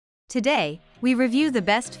Today, we review the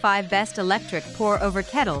best 5 best electric pour-over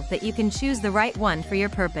kettle that you can choose the right one for your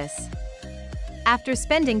purpose. After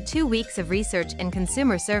spending 2 weeks of research and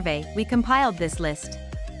consumer survey, we compiled this list.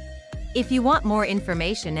 If you want more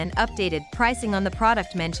information and updated pricing on the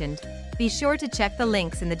product mentioned, be sure to check the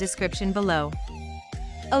links in the description below.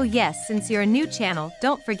 Oh yes, since you're a new channel,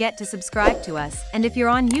 don't forget to subscribe to us, and if you're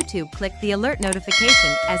on YouTube, click the alert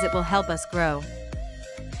notification as it will help us grow.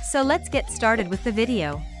 So let's get started with the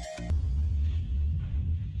video.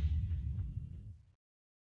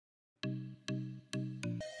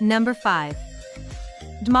 Number 5.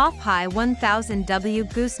 DMOF High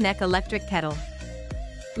 1000W Gooseneck Electric Kettle.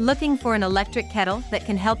 Looking for an electric kettle that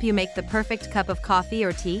can help you make the perfect cup of coffee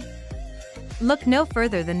or tea? Look no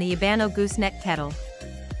further than the Gooseneck Kettle.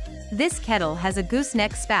 This kettle has a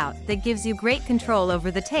gooseneck spout that gives you great control over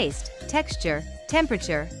the taste, texture,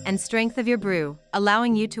 temperature, and strength of your brew,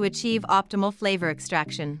 allowing you to achieve optimal flavor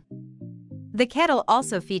extraction. The kettle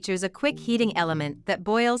also features a quick heating element that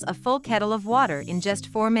boils a full kettle of water in just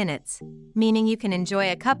 4 minutes, meaning you can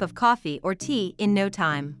enjoy a cup of coffee or tea in no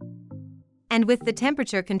time. And with the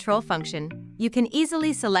temperature control function, you can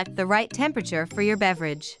easily select the right temperature for your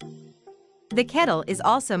beverage. The kettle is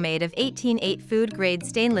also made of 18-8 food-grade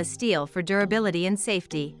stainless steel for durability and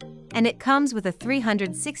safety, and it comes with a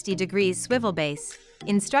 360 degrees swivel base,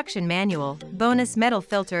 instruction manual, bonus metal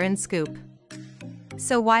filter and scoop.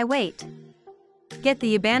 So why wait? Get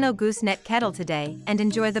the Gooseneck Kettle today and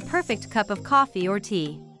enjoy the perfect cup of coffee or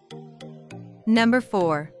tea. Number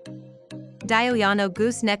 4.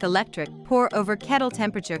 Gooseneck Electric Pour-Over Kettle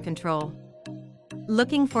Temperature Control.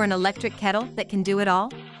 Looking for an electric kettle that can do it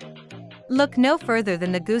all? Look no further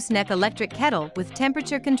than the Gooseneck Electric Kettle with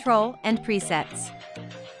temperature control and presets.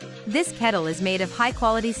 This kettle is made of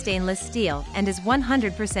high-quality stainless steel and is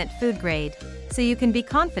 100% food grade, so you can be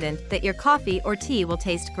confident that your coffee or tea will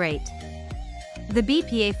taste great. The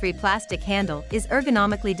BPA-free plastic handle is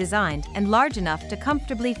ergonomically designed and large enough to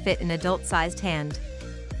comfortably fit an adult-sized hand.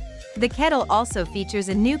 The kettle also features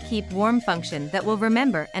a new Keep Warm function that will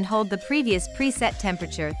remember and hold the previous preset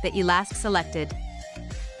temperature that you last selected.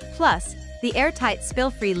 Plus, the airtight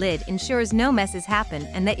spill-free lid ensures no messes happen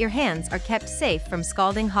and that your hands are kept safe from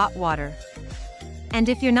scalding hot water. And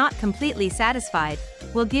if you're not completely satisfied,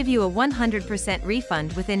 we'll give you a 100%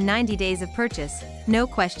 refund within 90 days of purchase, no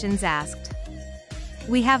questions asked.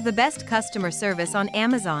 We have the best customer service on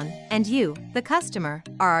Amazon, and you, the customer,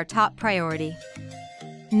 are our top priority.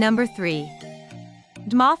 Number 3.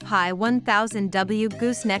 DMOF High 1000W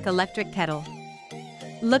Gooseneck Electric Kettle.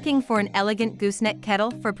 Looking for an elegant gooseneck kettle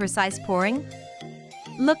for precise pouring?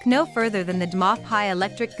 Look no further than the DMOF High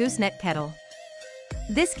Electric Gooseneck Kettle.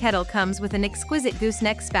 This kettle comes with an exquisite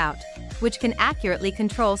gooseneck spout, which can accurately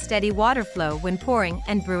control steady water flow when pouring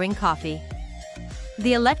and brewing coffee.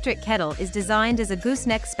 The electric kettle is designed as a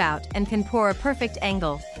gooseneck spout and can pour a perfect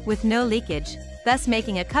angle, with no leakage, thus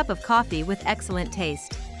making a cup of coffee with excellent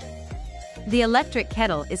taste. The electric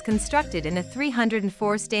kettle is constructed in a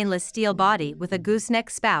 304 stainless steel body with a gooseneck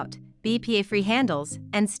spout, BPA-free handles,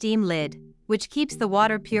 and steam lid, which keeps the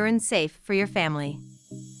water pure and safe for your family.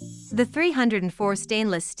 The 304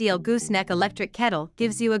 stainless steel gooseneck electric kettle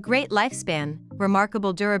gives you a great lifespan,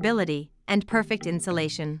 remarkable durability, and perfect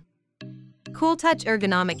insulation. Cool touch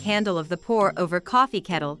ergonomic handle of the pour-over coffee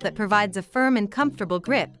kettle that provides a firm and comfortable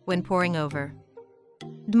grip when pouring over.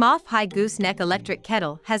 DMOF High Gooseneck Electric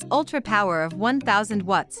Kettle has ultra power of 1000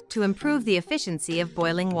 watts to improve the efficiency of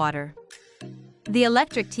boiling water. The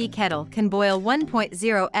electric tea kettle can boil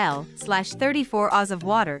 1.0 L/34 Oz of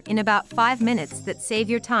water in about 5 minutes that save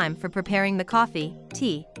your time for preparing the coffee,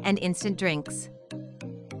 tea, and instant drinks.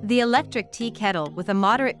 The electric tea kettle with a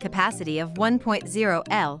moderate capacity of 1.0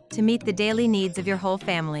 L to meet the daily needs of your whole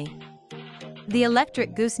family. The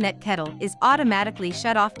electric gooseneck kettle is automatically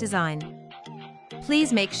shut-off design.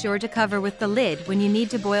 Please make sure to cover with the lid when you need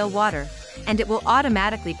to boil water, and it will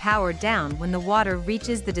automatically power down when the water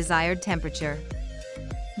reaches the desired temperature.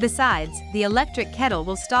 Besides, the electric kettle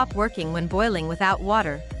will stop working when boiling without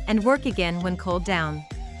water, and work again when cooled down.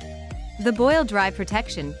 The boil-dry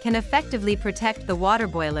protection can effectively protect the water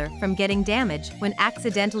boiler from getting damaged when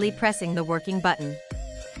accidentally pressing the working button.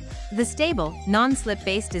 The stable, non-slip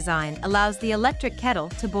base design allows the electric kettle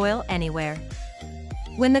to boil anywhere.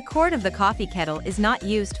 When the cord of the coffee kettle is not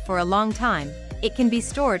used for a long time, it can be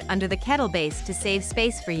stored under the kettle base to save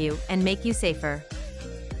space for you and make you safer.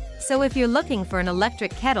 So if you're looking for an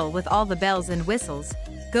electric kettle with all the bells and whistles,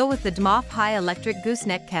 go with the DMOF High Electric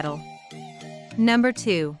Gooseneck Kettle. Number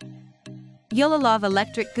 2. Yolalov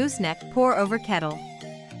Electric Gooseneck Pour-Over Kettle.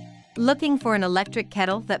 Looking for an electric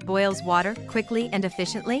kettle that boils water quickly and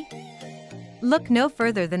efficiently? Look no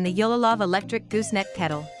further than the Yulilov electric gooseneck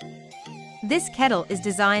kettle. This kettle is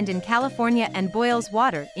designed in California and boils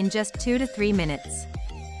water in just 2 to 3 minutes.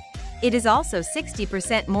 It is also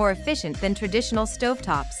 60% more efficient than traditional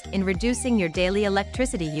stovetops in reducing your daily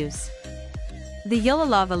electricity use. The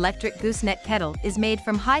Yulilov electric gooseneck kettle is made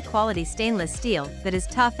from high-quality stainless steel that is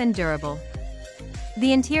tough and durable.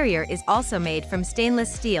 The interior is also made from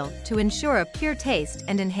stainless steel to ensure a pure taste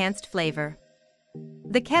and enhanced flavor.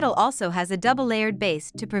 The kettle also has a double-layered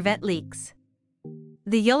base to prevent leaks.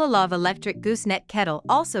 The Yulilov electric gooseneck kettle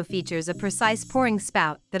also features a precise pouring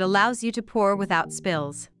spout that allows you to pour without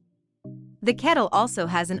spills. The kettle also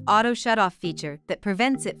has an auto shut-off feature that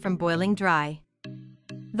prevents it from boiling dry.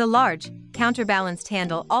 The large, counterbalanced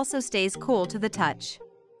handle also stays cool to the touch.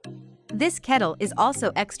 This kettle is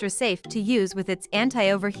also extra safe to use with its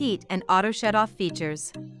anti-overheat and auto shut-off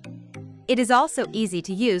features. It is also easy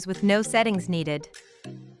to use with no settings needed.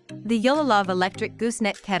 The Yulilov electric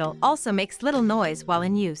gooseneck kettle also makes little noise while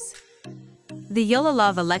in use. The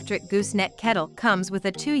Yulilov electric gooseneck kettle comes with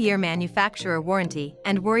a 2-year manufacturer warranty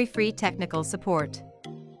and worry-free technical support.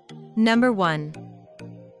 Number 1.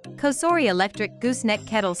 Kosori electric gooseneck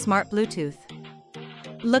kettle smart Bluetooth.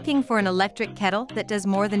 Looking for an electric kettle that does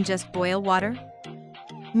more than just boil water?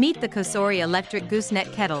 Meet the Kosori electric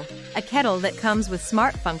gooseneck kettle, a kettle that comes with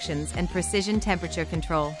smart functions and precision temperature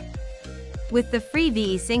control. With the free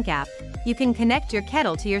VE Sync app, you can connect your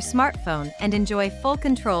kettle to your smartphone and enjoy full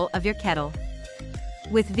control of your kettle.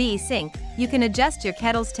 With VE Sync, you can adjust your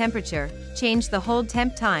kettle's temperature, change the hold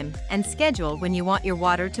temp time, and schedule when you want your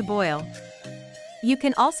water to boil. You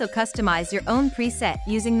can also customize your own preset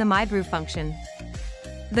using the My Brew function.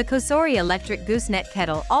 The Kosori electric gooseneck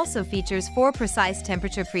kettle also features 4 precise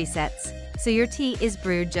temperature presets, so your tea is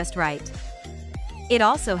brewed just right. It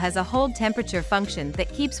also has a hold temperature function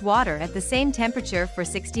that keeps water at the same temperature for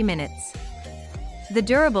 60 minutes. The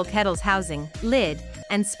durable kettle's housing, lid,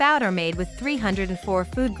 and spout are made with 304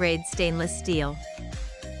 food-grade stainless steel.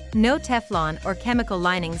 No Teflon or chemical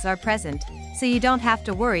linings are present, so you don't have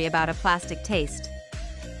to worry about a plastic taste.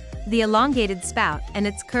 The elongated spout and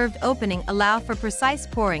its curved opening allow for precise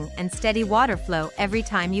pouring and steady water flow every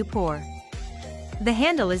time you pour. The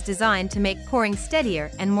handle is designed to make pouring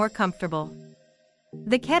steadier and more comfortable.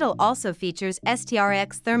 The kettle also features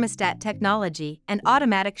STRX thermostat technology and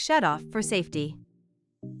automatic shutoff for safety.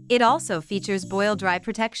 It also features boil dry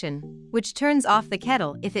protection, which turns off the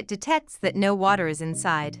kettle if it detects that no water is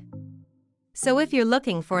inside. So if you're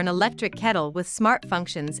looking for an electric kettle with smart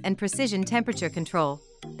functions and precision temperature control,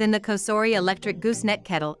 then the Kosori electric gooseneck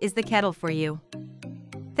kettle is the kettle for you.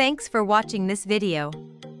 Thanks for watching this video.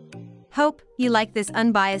 Hope you like this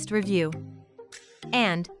unbiased review.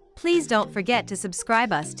 And please don't forget to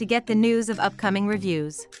subscribe us to get the news of upcoming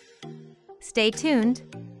reviews. Stay tuned.